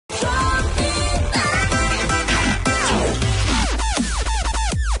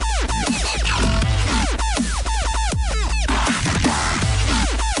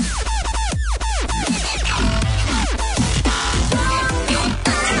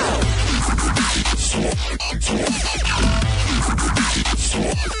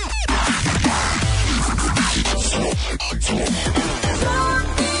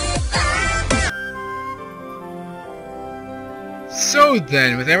So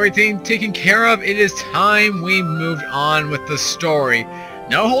then, with everything taken care of, it is time we moved on with the story.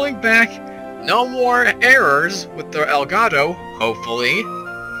 No holding back, no more errors with the Elgato, hopefully.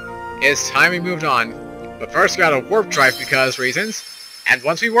 It's time we moved on. But first we gotta warp drive because reasons. And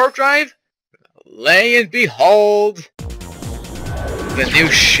once we warp drive, lay and behold the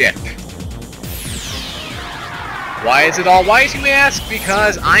new ship. Why is it all white, you may ask?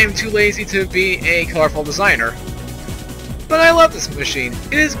 Because I am too lazy to be a colorful designer. But I love this machine.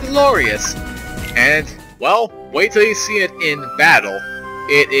 It is glorious. And, well, wait till you see it in battle.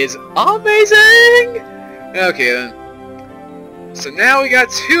 It is amazing! Okay then. So now we got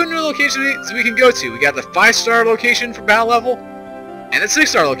 2 new locations we can go to. We got the 5-star location for battle level, and the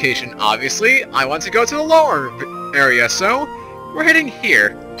 6-star location. Obviously, I want to go to the lower area, so we're heading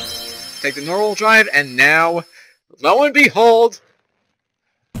here. Take the normal drive, and now, lo and behold,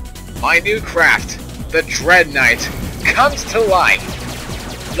 my new craft, the Dread Knight, comes to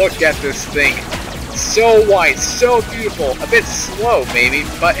life. Look at this thing. So white, so beautiful, a bit slow maybe,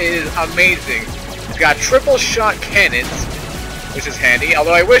 but it is amazing. It's got triple shot cannons, which is handy,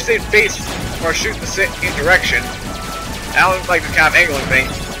 although I wish they'd face or shoot the same direction. I don't like this kind of angling thing.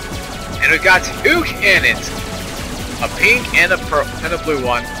 And we've got 2 cannons, a pink and a blue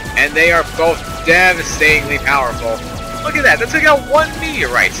one, and they are both devastatingly powerful. Look at that, that took out 1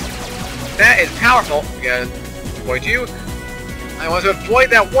 meteorite. That is powerful. I'm gonna avoid you. I want to avoid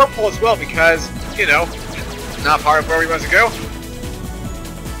that warp hole as well because, you know, not part of where we want to go.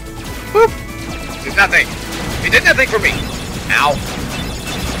 Whoop! Did nothing. It did nothing for me. Ow.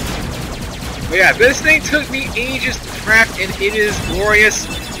 But yeah, this thing took me ages to craft, and it is glorious.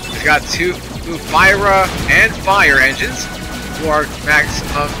 It's got 2 Fira and fire engines for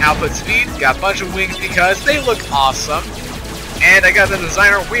maximum output speed. Got a bunch of wings because they look awesome. And I got the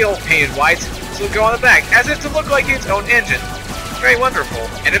designer wheel painted white, so it'll go on the back, as if to look like its own engine. Very wonderful.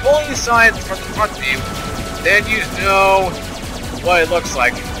 And if only you saw it from the front view, then you'd know what it looks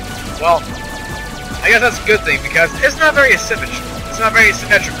like. Well, I guess that's a good thing, because it's not very symmetrical. It's not very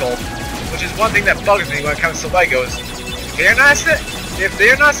symmetrical, which is one thing that bugs me when it comes to Legos. If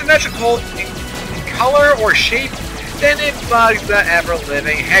they're not symmetrical in color or shape, then it bugs the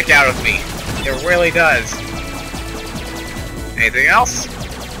ever-living heck out of me. It really does. Anything else?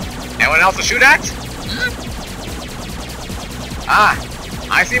 Anyone else to shoot at? Ah,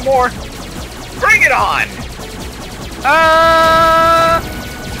 I see more. Bring it on!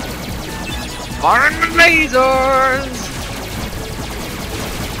 Fire lasers!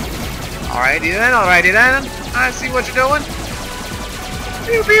 Alrighty then. I see what you're doing.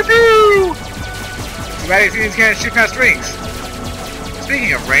 Pew pew pew! Too bad these can't shoot past rings.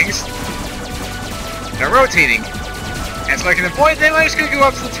 Speaking of rings, they're rotating. And so I can avoid them, I'm just gonna go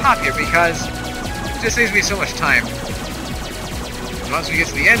up to the top here because it just saves me so much time. Once we get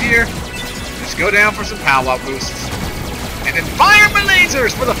to the end here, just go down for some power boosts. And then fire my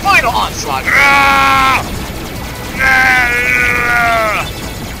lasers for the final onslaught!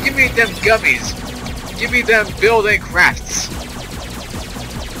 Give me them gummies. Give me them building crafts.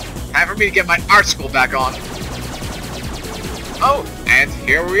 Time for me to get my art school back on. Oh, and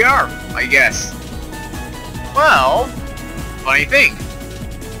here we are, I guess. Well, funny thing.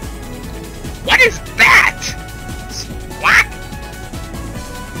 What is that? What?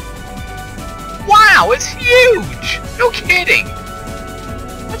 Wow, it's huge! No kidding!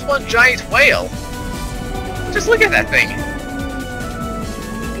 That's one giant whale. Just look at that thing.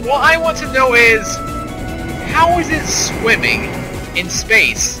 What I want to know is, how is it swimming in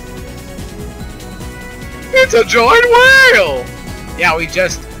space? It's a giant whale! Yeah, we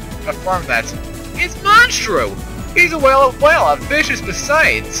just affirmed that. It's Monstro! He's a whale, vicious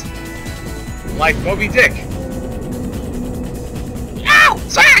besides. Like Moby Dick. No!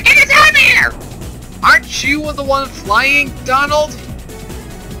 Sora, get us out of here! Aren't you the one flying, Donald?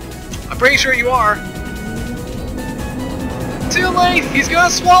 I'm pretty sure you are. Too late! He's gonna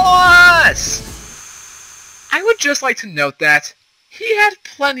swallow us! I would just like to note that he had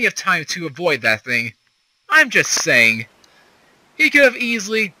plenty of time to avoid that thing. I'm just saying. He could have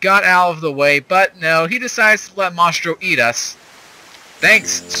easily got out of the way, but no, he decides to let Monstro eat us.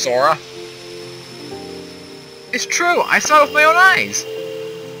 Thanks, Sora. It's true, I saw it with my own eyes.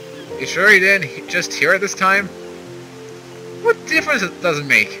 You sure you didn't just hear it this time? What difference does it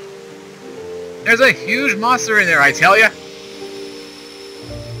make? There's a huge monster in there, I tell ya.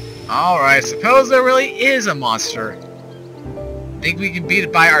 Alright, suppose there really is a monster. Think we can beat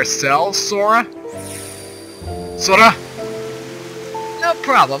it by ourselves, Sora? Sora? No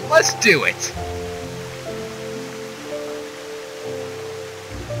problem, let's do it.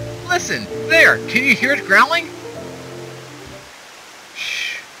 Listen, there, can you hear it growling?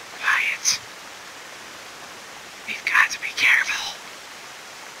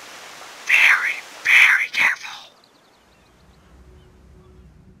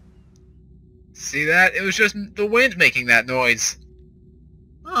 See that? It was just the wind making that noise.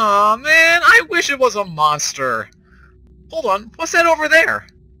 Aw, man, I wish it was a monster. Hold on, what's that over there?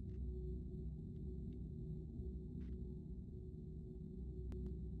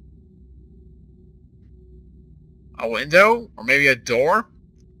 A window? Or maybe a door?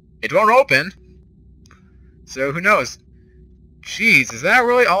 It won't open. So who knows? Jeez, is that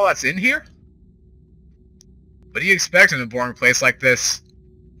really all that's in here? What do you expect in a boring place like this?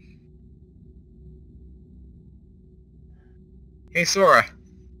 Hey, Sora.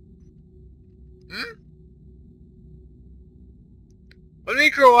 When we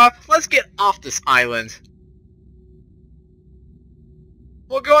grow up, let's get off this island.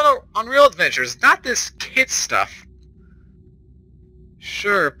 We'll go on real adventures, not this kid stuff.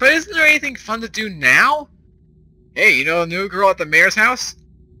 Sure, but isn't there anything fun to do now? Hey, you know the new girl at the mayor's house?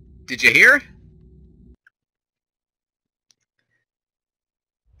 Did you hear?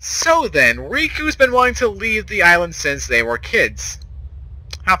 So then, Riku's been wanting to leave the island since they were kids.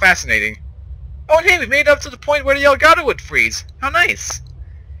 How fascinating. Oh, and hey, we made it up to the point where the Elgato would freeze. How nice.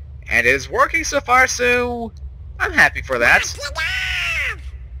 And it is working so far, so I'm happy for that.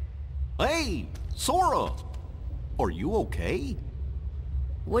 Hey, Sora! Are you okay?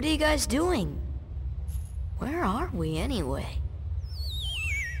 What are you guys doing? Where are we anyway?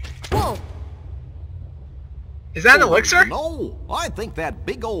 Whoa! Is that an elixir? No, I think that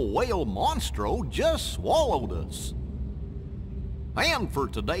big old whale monstro just swallowed us. And for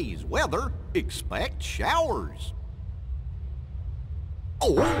today's weather, expect showers.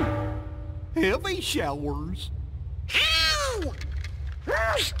 Oh, heavy showers. Hey!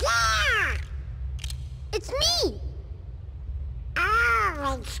 Who's there? It's me!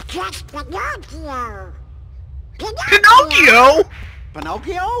 Oh, it's just Pinocchio! Pinocchio?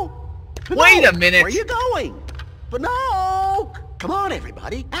 Pinocchio? Wait a minute! Where are you going? Pinocchio! Come on,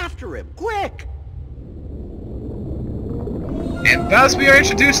 everybody, after him, quick! And thus we are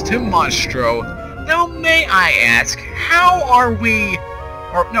introduced to Monstro. Now may I ask, how are we...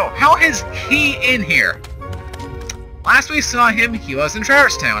 Or no, how is he in here? Last we saw him, he was in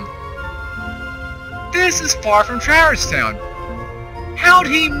Traverse Town. This is far from Traverse Town. How'd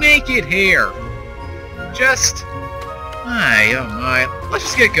he make it here? Just... oh my. Let's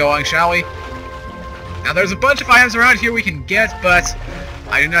just get going, shall we? Now there's a bunch of items around here we can get, but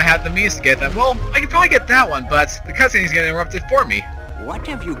I do not have the means to get them. Well, I can probably get that one, but the cutscene is getting interrupted for me. What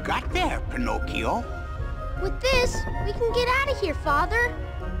have you got there, Pinocchio? With this, we can get out of here, Father.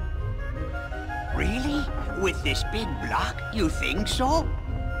 Really? With this big block, you think so?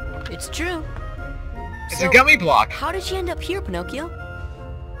 It's true. It's a gummy block. How did you end up here, Pinocchio?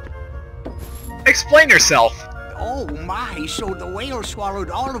 Explain yourself. Oh my, so the whale swallowed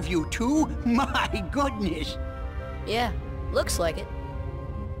all of you too? My goodness. Yeah, looks like it.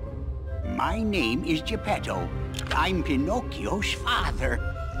 My name is Geppetto. I'm Pinocchio's father.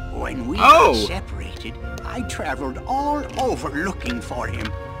 When we got separated, I traveled all over looking for him.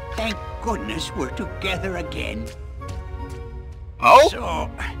 Thank goodness we're together again. Oh? So,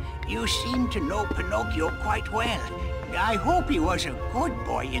 you seem to know Pinocchio quite well. I hope he was a good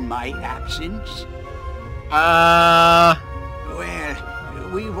boy in my absence. Well,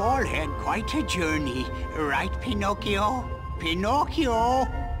 we've all had quite a journey, right, Pinocchio? Pinocchio!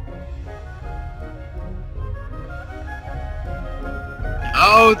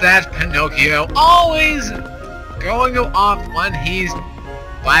 Oh, that Pinocchio. Always going off when he's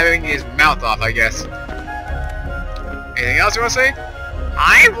blabbing his mouth off, I guess. Anything else you want to say?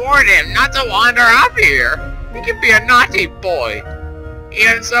 I warned him not to wander up here. He can be a naughty boy.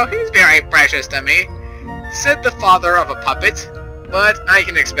 Even so, he's very precious to me, said the father of a puppet. But I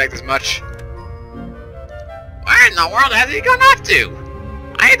can expect as much. Where in the world has he gone off to?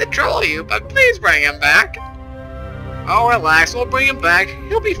 I hate to trouble you, but please bring him back. Oh, relax, we'll bring him back.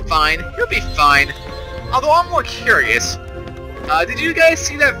 He'll be fine. He'll be fine. Although I'm more curious. Did you guys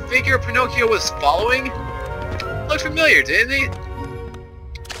see that figure Pinocchio was following? Looked familiar, didn't he?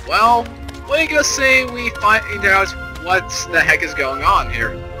 Well, what are you gonna say we find out what the heck is going on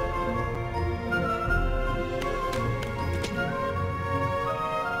here?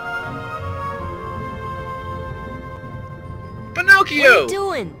 Pinocchio! What are you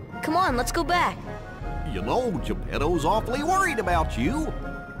doing? Come on, let's go back. You know, Geppetto's awfully worried about you.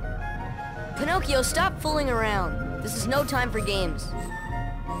 Pinocchio, stop fooling around. This is no time for games.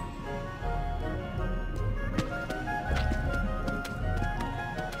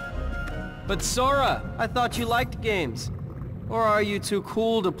 But Sora, I thought you liked games. Or are you too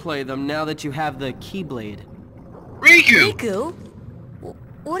cool to play them now that you have the Keyblade? Riku! Riku?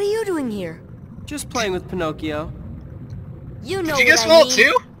 What are you doing here? Just playing with Pinocchio. You know Did you what get I swallowed mean.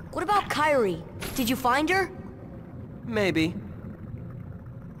 too? What about Kairi? Did you find her? Maybe.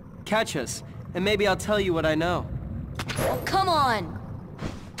 Catch us, and maybe I'll tell you what I know. Oh, come on!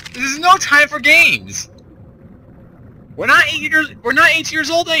 This is no time for games. We're not 8 years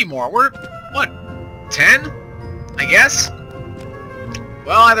old anymore. We're what? 10? I guess.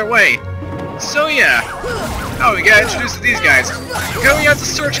 Well, either way. So yeah. Oh, we got introduced to these guys. Going out to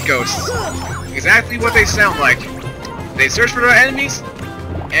search ghosts. Exactly what they sound like. They search for their enemies,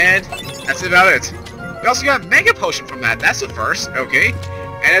 and that's about it. We also got Mega Potion from that. That's the first. Okay.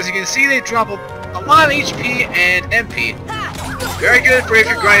 And as you can see, they drop a lot of HP and MP. Very good for if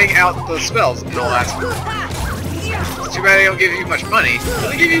you're grinding out the spells and all that. It's too bad they don't give you much money, but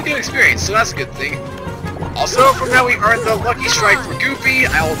they give you good experience, so that's a good thing. Also, from that we earned the Lucky Strike for Goofy.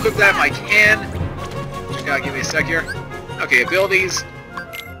 I will equip that if I can. Just gotta give me a sec here. Okay, abilities.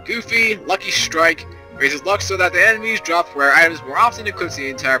 Goofy, Lucky Strike. Raises luck so that the enemies drop rare items more often, equips the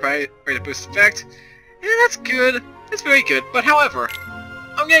entire party to boost effect. Yeah, that's good. That's very good. But however,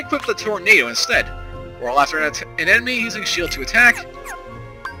 I'm gonna equip the Tornado instead. Roll after an enemy using shield to attack.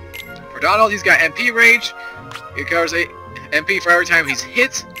 For Donald, he's got MP Rage. He covers a MP for every time he's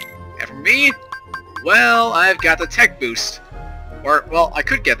hit. And for me, well, I've got the Tech Boost. Or, well, I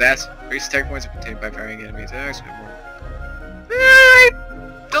could get that. Increase tech points obtained by parrying enemy attacks.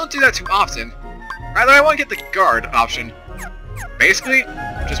 Don't do that too often. Rather, I want to get the Guard option. Basically,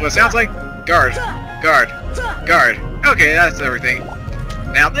 just what it sounds like. Guard. Guard. Guard. Okay, that's everything.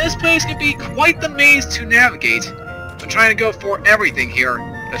 Now, this place can be quite the maze to navigate. I'm trying to go for everything here.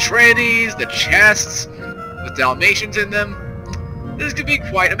 The trinities, the chests, with Dalmatians in them. This could be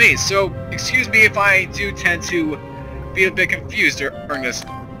quite a maze, so excuse me if I do tend to be a bit confused during this.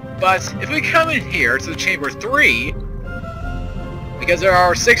 But if we come in here to Chamber 3, because there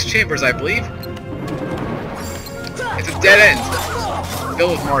are 6 chambers, I believe, it's a dead end.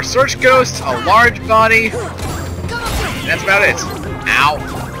 Filled with more search ghosts, a large body. That's about it. Ow.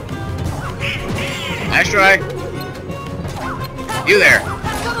 Nice try. You there.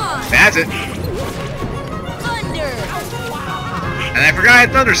 That's it. And I forgot I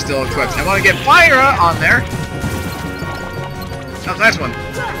had Thunder still equipped. I want to get Fyra on there. Oh, nice one.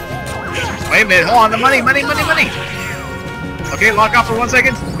 Wait a minute. Hold on. The money, money, money, money. Okay, lock off for 1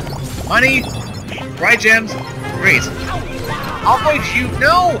 second. Money. Bright gems. Great. I'll avoid you.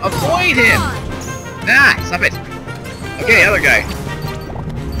 No! Avoid him! Nah, stop it. Okay, other guy.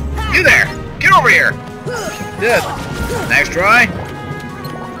 You there! Get over here! Good. Nice try.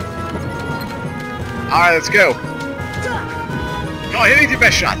 Alright, let's go. Come on, hit me with your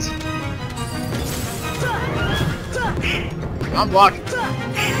best shots. Come on, block.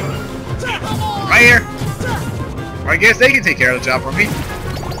 Right here. Or I guess they can take care of the job for me.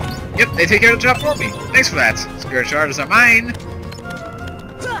 Yep, they take care of the job for me. Thanks for that. Spirit charges are mine.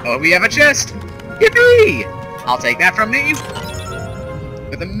 Oh, we have a chest. Yippee! I'll take that from me.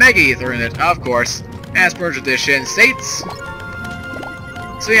 With a Mega Ether in it, of course. Asperger's Edition states.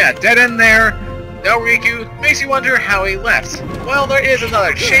 So yeah, dead end there. No Riku. Makes you wonder how he left. Well, there is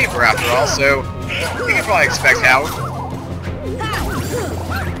another chamber after all, so you can probably expect how.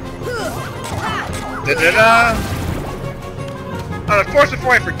 Da-da-da! Of course,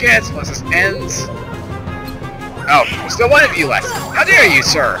 before I forget, once this ends... Oh, there's still one of you left. How dare you,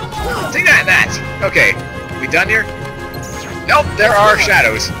 sir? Take that and that. Okay, we done here? Nope, there are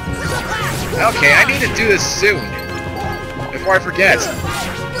shadows. Okay, I need to do this soon. Before I forget.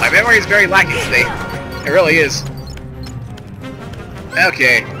 My memory is very lacking today. It really is.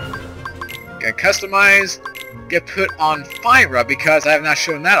 Okay. Gonna customize. Get put on Fyra because I have not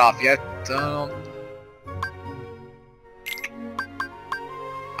shown that off yet.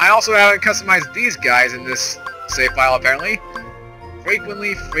 I also haven't customized these guys in this save file apparently.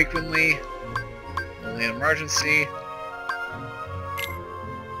 Frequently, only an emergency.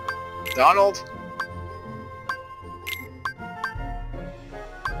 Donald.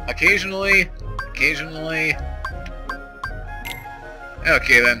 Occasionally.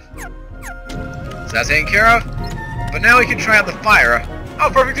 Okay then. So that's taken care of. But now we can try out the Fyra.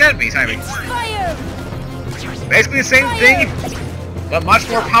 Oh, perfect enemy timing. Basically the same thing, but much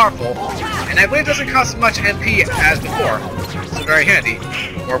more powerful. And I believe it doesn't cost as much MP as before. So very handy.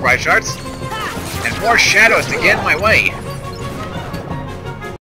 More bright shards. And more shadows to get in my way.